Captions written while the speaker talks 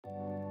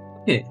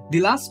Okay, the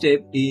last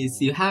step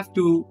is you have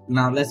to,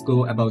 now let's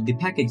go about the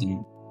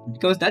packaging,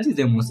 because that is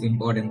the most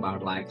important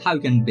part, like how you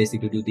can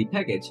basically do the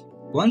package.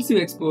 Once you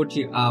export,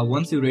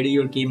 once you ready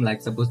your game,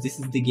 like suppose this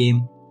is the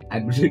game, I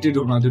really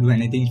don't want to do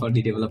anything for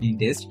the development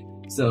test.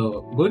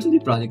 So go to the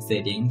project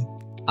settings.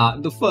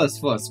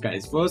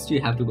 First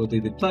you have to go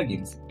to the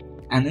plugins,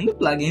 and in the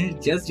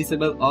plugins just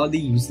disable all the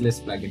useless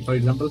plugins. For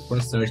example,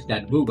 first search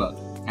that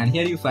Google, and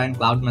here you find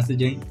cloud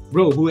messaging.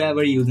 Bro,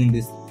 whoever using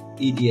this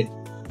idiot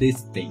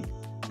this thing.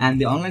 And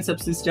the online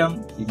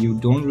subsystem, you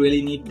don't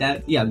really need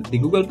that. Yeah, the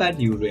Google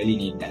Pad, you really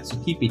need that, so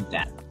keep it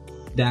that.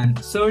 Then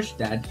search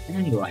that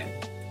Android,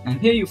 and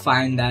here you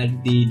find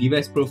that the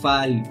device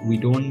profile, we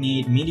don't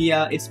need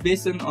media. It's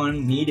based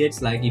on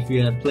needs, like if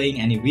you are playing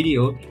any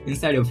video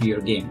inside of your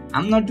game.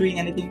 I'm not doing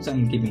anything, so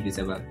I'm keeping this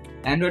over.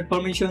 Android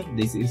permission,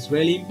 this is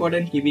really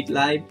important, keep it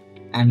live.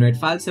 Android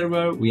file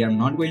server, we are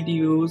not going to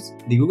use.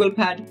 The Google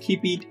Pad,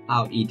 keep it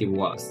how it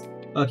was.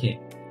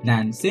 Okay,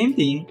 then same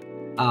thing.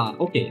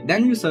 Okay,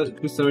 then you search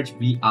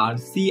VR,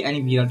 see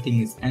any VR thing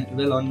is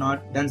well or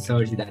not, then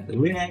search that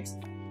Linux.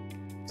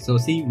 So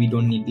see, we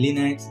don't need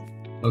Linux.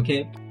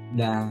 Okay,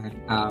 then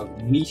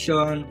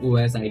Vision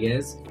OS, I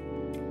guess,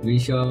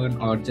 Vision,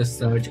 or just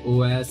search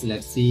OS.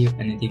 Let's see if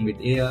anything with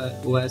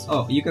OS.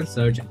 Oh, you can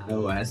search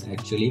iOS,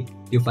 actually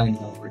you find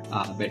more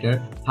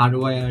better.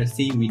 Hardware,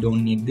 see, we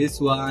don't need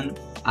this one.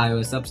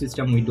 iOS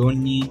subsystem, we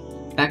don't need.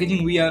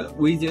 Packaging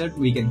wizard,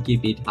 we can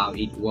keep it how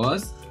it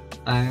was.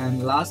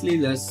 And lastly,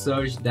 let's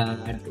search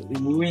that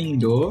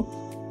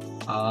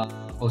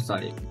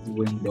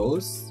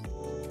Windows.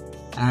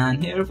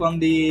 And here from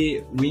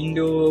the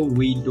window,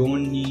 we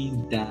don't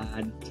need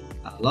that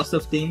lots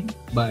of things,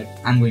 but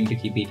I'm going to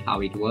keep it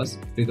how it was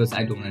because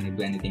I don't want to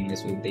do anything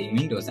else with the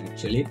Windows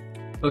actually.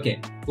 Okay,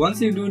 once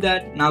you do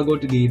that, now go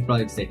to the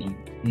project setting.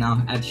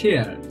 Now at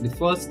here, the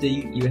first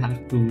thing you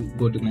have to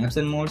go to maps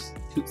and modes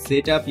to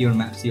set up your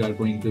maps you are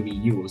going to be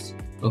used.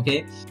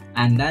 Okay,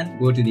 and then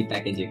go to the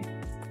packaging.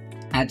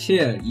 At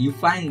here, you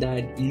find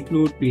that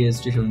include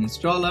PlayStation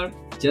installer,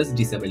 just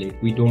disable it,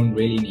 we don't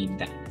really need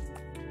that.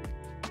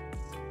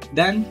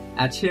 Then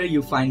at here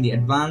you find the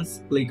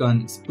advanced, click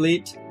on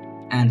split,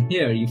 and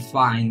here you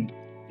find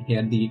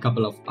here the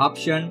couple of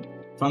options.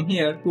 From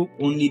here, hook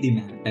only the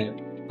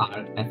map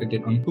are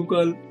affected on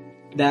Google,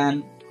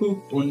 then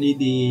hook only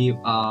the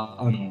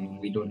oh no,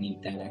 we don't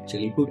need that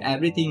actually. Hook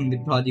everything in the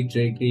project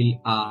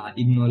directory,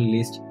 ignore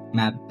list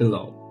map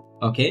below.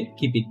 Okay,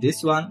 keep it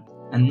this one.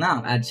 And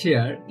now at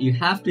here, you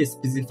have to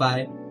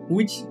specify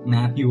which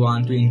map you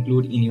want to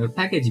include in your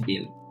package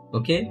build.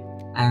 Okay,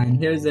 and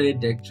here's a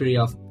directory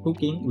of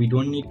hooking. We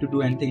don't need to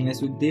do anything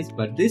else with this,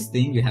 but this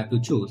thing you have to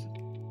choose.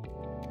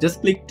 Just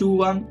click to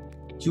one,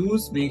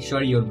 choose, make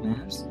sure your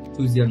maps,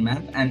 choose your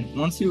map, and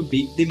once you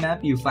pick the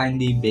map, you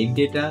find the big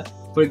data.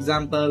 For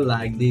example,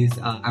 like this,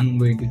 I'm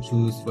going to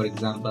choose, for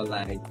example,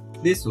 like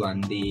this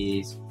one,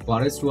 the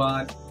forest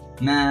one,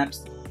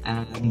 maps,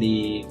 and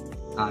the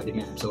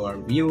maps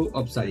overview.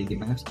 Oh, sorry, the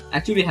maps.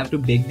 Actually, we have to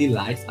bake the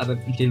lights,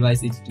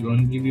 otherwise it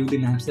won't give you the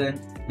maps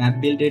and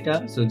map build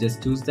data. So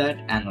just choose that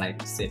and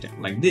like set it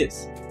like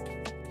this.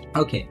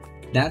 Okay,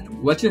 then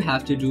what you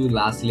have to do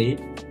lastly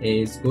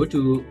is go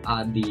to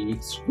the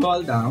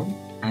scroll down,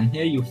 and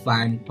here you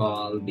find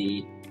called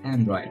the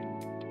Android.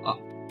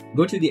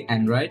 Go to the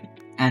Android,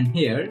 and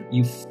here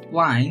you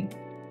find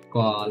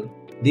called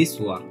this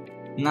one.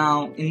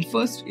 Now in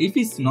first, if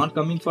it's not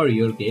coming for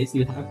your case,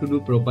 you have to do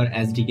proper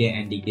SDK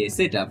NDK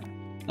setup.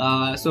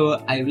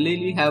 So I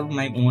really have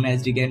my own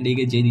SDK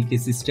NDK JDK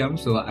system,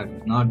 so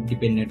I'm not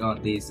dependent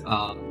on this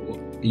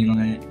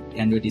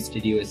Android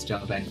Studio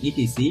stuff and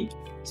etc.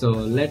 So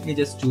let me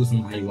just choose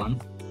my one.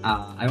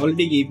 I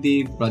already gave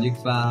the project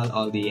file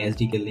or the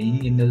SDK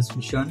link in the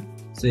description,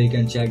 so you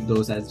can check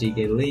those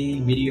SDK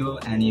link video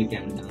and you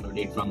can download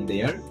it from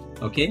there.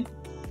 Okay,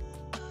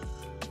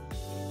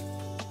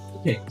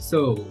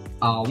 so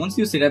once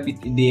you set up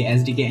the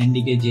SDK,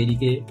 NDK,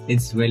 JDK,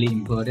 it's really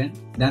important.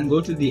 Then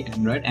go to the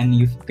Android, and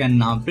you can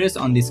now press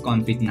on this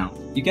config now.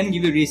 You can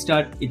give a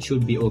restart, it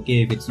should be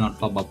okay if it's not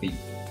pop-upping.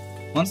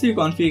 Once you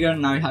configure,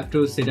 now you have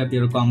to set up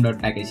your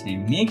com.package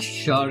name. Make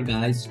sure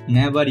guys,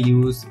 never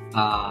use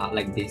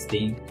like this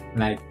thing,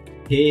 like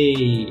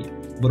hey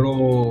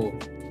bro,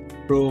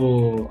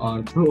 pro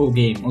or pro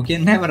game. Okay,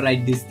 never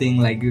write this thing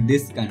like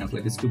this kind of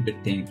like a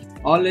stupid thing.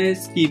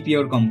 Always keep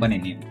your company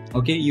name.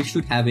 Okay, you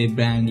should have a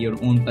brand,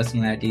 your own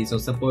personality. So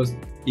suppose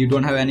you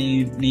don't have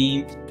any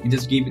name, you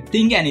just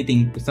think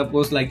anything.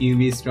 Suppose like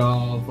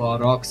Ubisoft or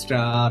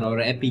Rockstar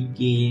or Epic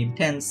Game,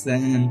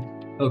 Tencent,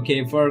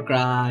 okay, Far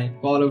Cry,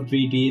 Call of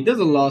Duty. There's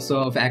a lot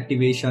of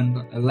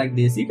activation like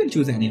this. You can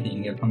choose anything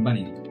in your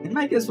company. In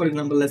my case, for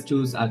example, let's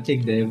choose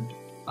Tech Dev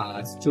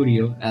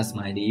Studio as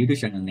my YouTube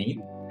channel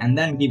name, and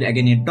then give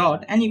again a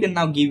dot, and you can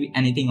now give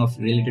anything of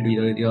related to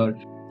your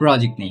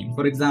project name.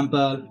 For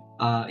example,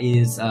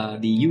 is the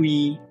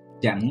UE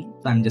demo,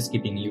 so I'm just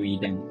keeping UE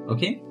demo.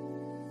 Okay,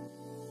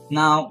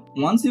 Now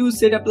once you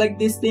set up like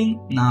this thing,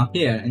 now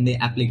here in the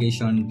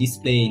application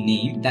display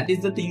name, that is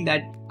the thing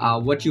that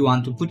what you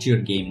want to put your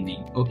game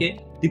name. Okay,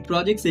 the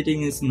project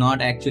setting is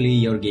not actually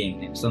your game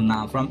name. So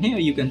now from here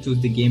you can choose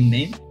the game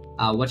name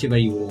whatever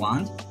you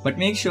want, but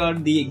make sure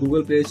the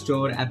Google Play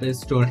Store, Apple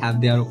Store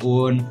have their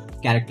own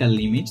character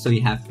limit, so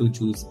you have to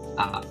choose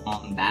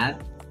on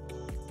that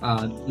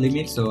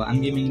limit. So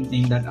I'm giving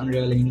name that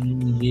Unreal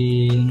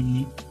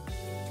Engine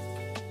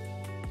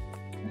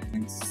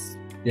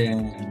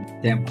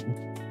demo.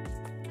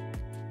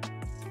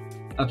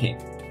 Okay,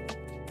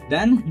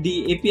 then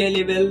the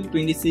API level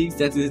 26,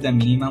 that is the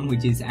minimum,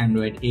 which is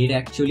Android 8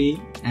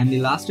 actually, and the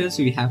lastest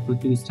you have to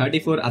choose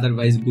 34,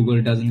 otherwise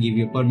Google doesn't give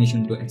you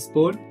permission to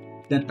export.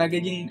 Then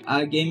packaging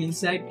a game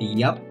inside,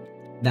 yup.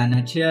 Then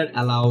at here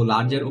allow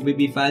larger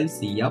OBB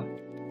files, yup.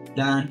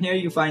 Then here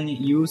you find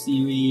use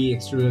UE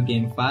extruder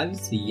game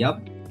files,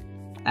 yup.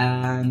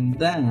 And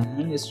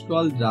then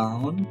scroll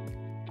down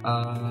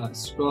a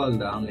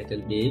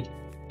little bit.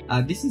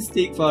 This is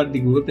stick for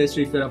the Google Play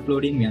Store if you're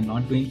uploading. We are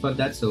not doing for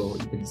that, so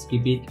you can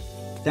skip it.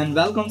 Then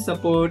welcome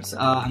supports,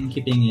 I'm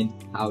keeping it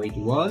how it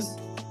was.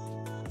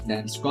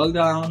 Then scroll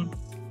down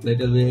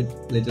little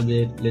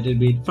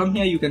bit. From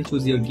here you can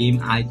choose your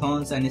game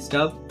icons and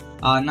stuff.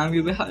 Now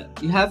you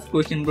have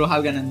question, bro,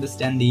 how can I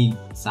understand the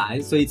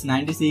size? So it's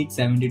 96,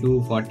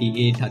 72,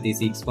 48,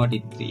 36,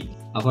 43,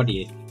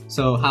 48.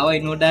 So how I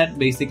know that?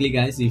 Basically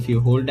guys, if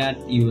you hold that,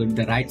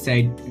 the right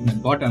side in the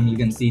bottom you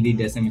can see the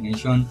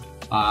dissemination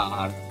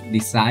the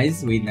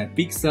size with a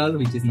pixel,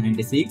 which is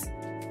 96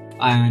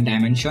 and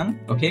dimension.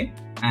 Okay,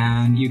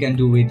 and you can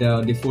do with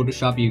the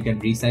Photoshop, you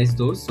can resize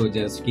those, so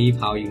just keep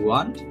how you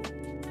want.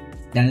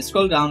 Then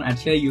scroll down, at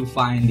here you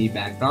find the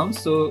background,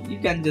 so you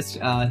can just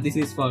this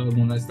is for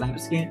Mono Slab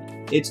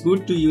Skin. It's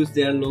good to use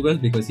their logos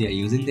because you are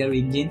using their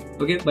engine.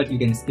 Okay, but you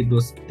can skip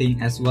those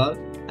things as well.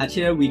 At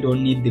here we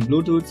don't need the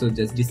Bluetooth, so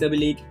just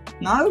disable it.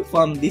 Now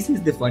from this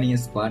is the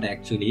funniest part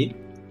actually,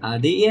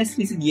 the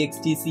ASTC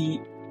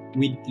DXTC,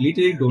 we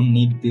literally don't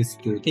need these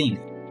two things.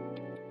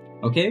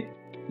 Okay,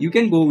 you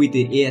can go with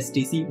the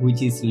ASTC,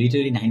 which is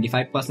literally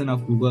 95%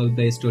 of Google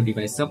Play Store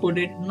device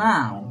supported.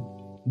 Now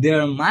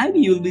there might be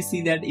you'll be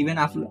see that even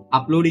after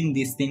uploading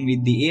this thing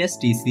with the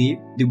ASTC,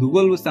 the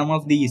Google, some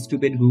of the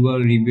stupid Google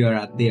reviewer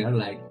are there,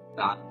 like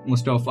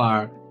most of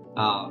our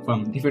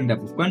from different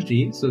type of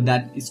country. So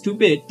that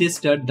stupid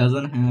tester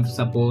doesn't have,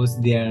 suppose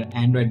their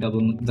Android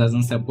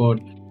doesn't support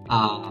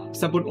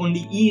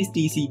only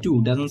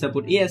ESTC2, doesn't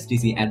support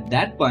ASTC. At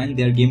that point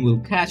their game will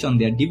crash on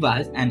their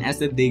device, and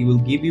as if they will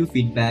give you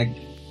feedback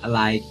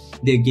like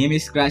their game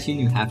is crashing,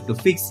 you have to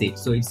fix it.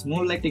 So it's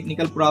more like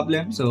technical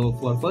problem. So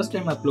for first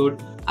time upload,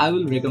 I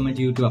will recommend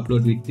you to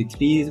upload with the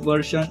 3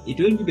 version. It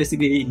will be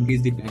basically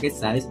increase the package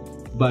size,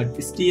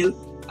 but still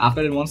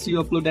after once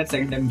you upload that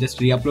second time, just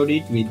re-upload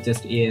it with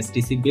just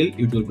ASTC build,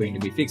 it will going to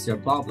be fix your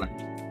problem.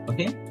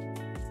 Okay,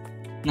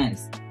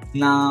 nice.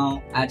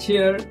 Now at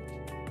here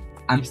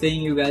I'm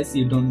saying you guys,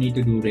 you don't need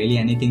to do really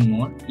anything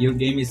more. Your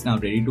game is now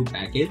ready to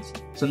package.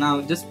 So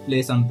now just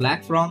place on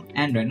platform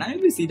Android. Now you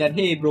will see that,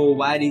 hey bro,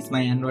 why is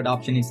my Android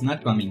option is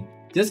not coming?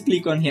 Just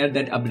click on here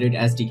that update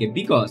SDK,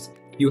 because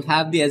you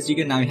have the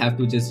SDK. Now you have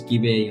to just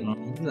give a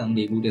some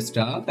reboot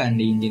stuff, and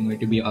the engine going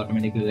to be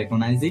automatically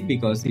recognize it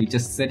because you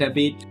just set up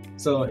it.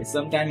 So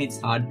sometimes it's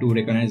hard to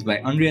recognize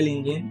by Unreal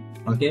Engine.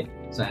 Okay,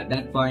 so at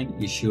that point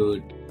you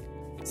should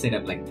set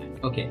up like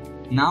that. Okay,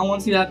 now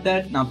once you have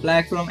that, now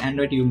platform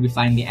Android, you will be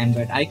find the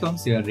Android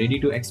icons. You are ready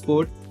to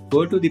export.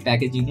 Go to the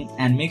packaging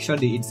and make sure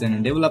that it's in a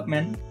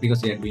development,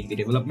 because we are doing the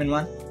development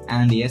one,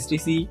 and the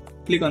STC.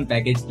 Click on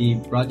package the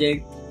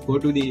project, go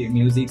to the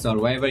music or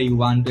wherever you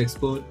want to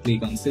export,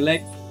 click on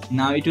select.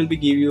 Now it will be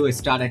give you a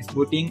start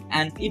exporting,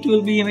 and it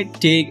will be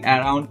take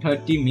around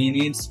 30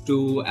 minutes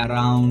to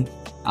around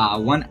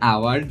 1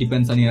 hour,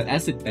 depends on your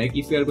asset pack.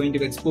 If you are going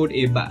to export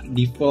a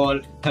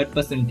default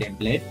 3rd-person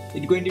template,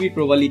 it's going to be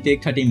probably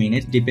take 30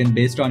 minutes, depend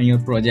based on your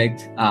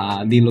project,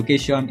 the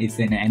location, it's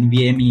an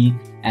NVMe,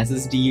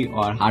 SSD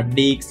or hard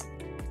disk,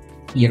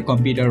 your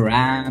computer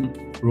RAM,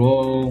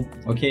 ROM,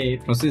 okay,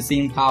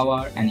 processing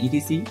power and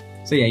etc.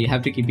 So yeah, you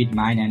have to keep it in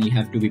mind and you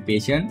have to be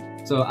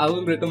patient. So I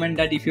will recommend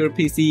that if your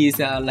PC is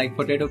like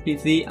potato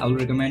PC, I will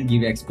recommend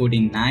give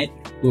exporting night,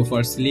 go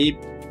for sleep,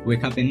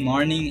 wake up in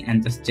morning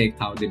and just check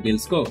how the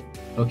bills go.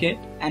 Okay,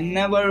 and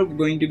never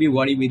going to be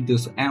worried with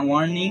this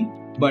warning.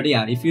 But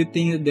yeah, if you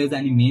think that there's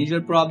any major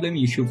problem,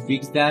 you should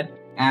fix that.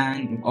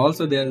 And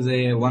also there's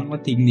one more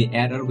thing, the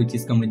error which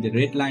is come with the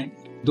red line.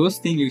 Those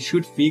things you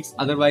should fix,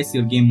 otherwise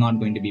your game not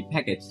going to be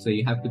packaged. So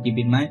you have to keep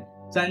in mind.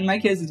 So in my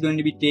case, it's going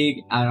to be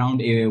take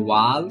around a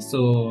while.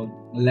 So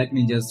let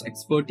me just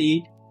export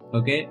it.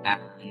 Okay,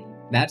 and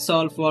that's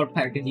all for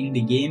packaging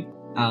the game.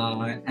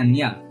 And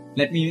yeah,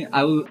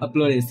 I will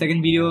upload a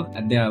second video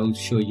and there I will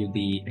show you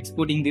the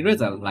exporting the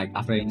result, like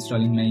after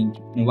installing my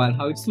mobile,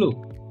 how it's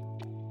look.